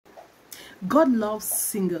God loves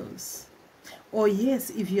singles. Oh yes,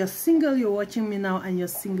 if you're single, you're watching me now and you're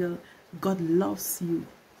single, God loves you.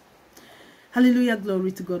 Hallelujah,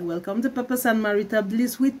 glory to God. Welcome to Purpose and Marital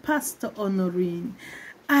Bliss with Pastor Honorine.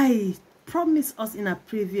 I promised us in a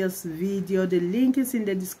previous video, the link is in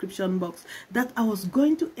the description box, that I was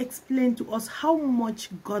going to explain to us how much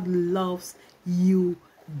God loves you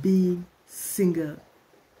being single.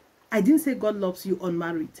 I didn't say God loves you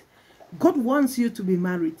unmarried. God wants you to be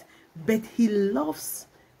married, but he loves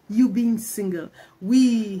you being single.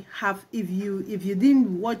 We have, if you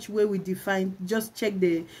didn't watch where we defined, just check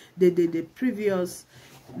the previous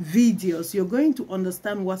videos. You're going to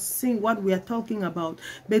understand what we are talking about.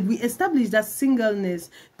 But we established that singleness,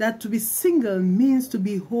 that to be single means to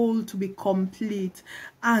be whole, to be complete,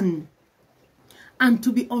 and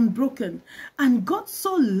to be unbroken. And God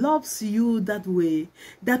so loves you that way,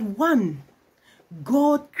 that one,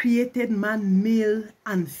 God created man, male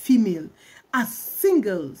and female, as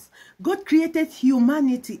singles. God created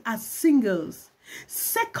humanity as singles.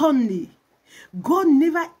 Secondly, God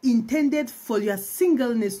never intended for your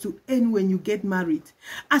singleness to end when you get married.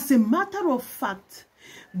 As a matter of fact,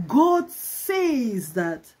 God says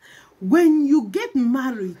that when you get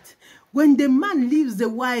married, when the man leaves the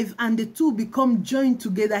wife and the two become joined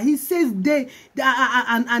together, he says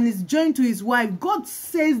and is joined to his wife, God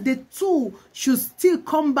says the two should still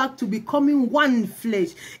come back to becoming one flesh.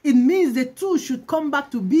 It means the two should come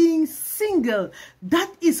back to being single.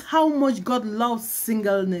 That is how much God loves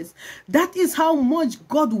singleness. That is how much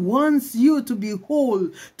God wants you to be whole,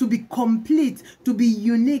 to be complete, to be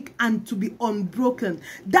unique, and to be unbroken.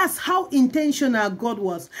 That's how intentional God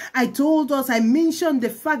was. I mentioned the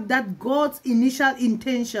fact that God's initial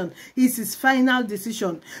intention is his final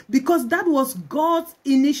decision, because that was God's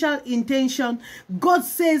initial intention. God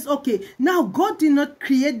says, okay, now God did not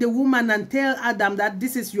create the woman and tell Adam that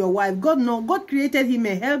this is your wife. God created him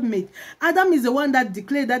a helpmate. Adam is the one that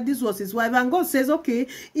declared that this was his wife, and God says, okay,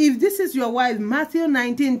 if this is your wife, Matthew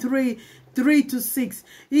 19:3-6,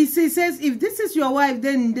 he says, if this is your wife,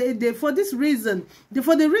 then for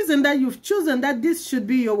the reason that you've chosen that this should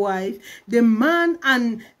be your wife, the man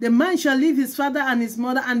shall leave his father and his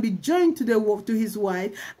mother and be joined to his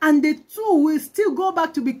wife, and the two will still go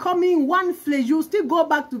back to becoming one flesh. You still go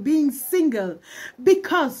back to being single,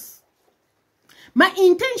 because my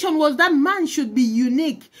intention was that man should be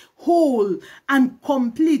unique, whole, and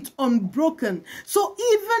complete, unbroken. So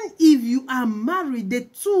even if you are married, the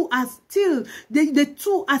two are still, the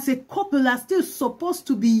two as a couple are still supposed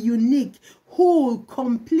to be unique, whole,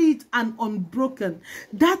 complete, and unbroken.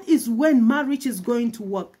 That is when marriage is going to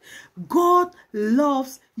work. God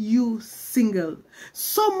loves you single,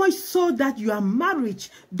 so much so that your marriage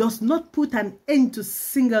does not put an end to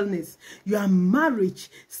singleness. Your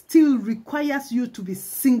marriage still requires you to be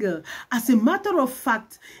single. As a matter of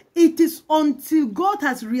fact, it is until God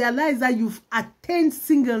has realized that you've attained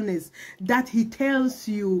singleness that he tells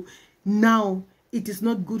you, now it is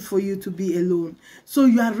not good for you to be alone. So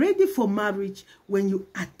you are ready for marriage when you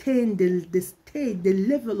attain the state, the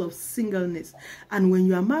level of singleness. And when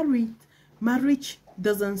you are married, marriage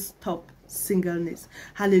doesn't stop singleness.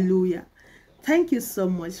 Hallelujah. Thank you so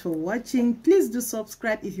much for watching. Please do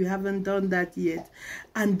subscribe if you haven't done that yet,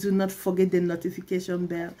 and do not forget the notification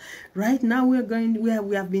bell. Right now we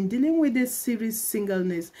have been dealing with this series,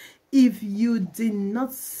 singleness. If you did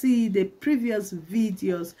not see the previous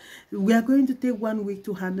videos, we are going to take 1 week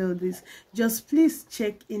to handle this. Just please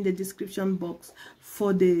check in the description box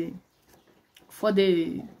for the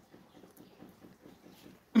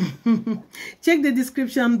check the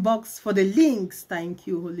description box for the links. Thank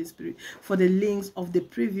you, Holy Spirit, for the links of the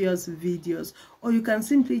previous videos. Or you can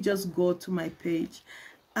simply just go to my page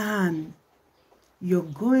and you're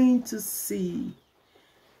going to see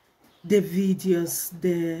the videos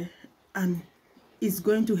there, and it's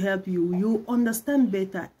going to help you. You understand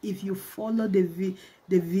better if you follow the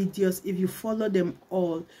videos. If you follow them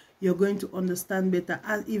all, you're going to understand better.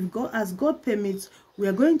 As God permits, we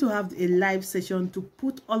are going to have a live session to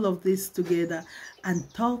put all of this together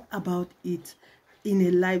and talk about it in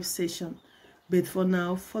a live session. But for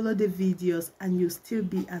now, follow the videos and you'll still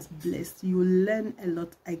be as blessed. You will learn a lot,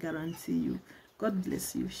 I guarantee you. God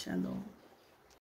bless you. Shalom.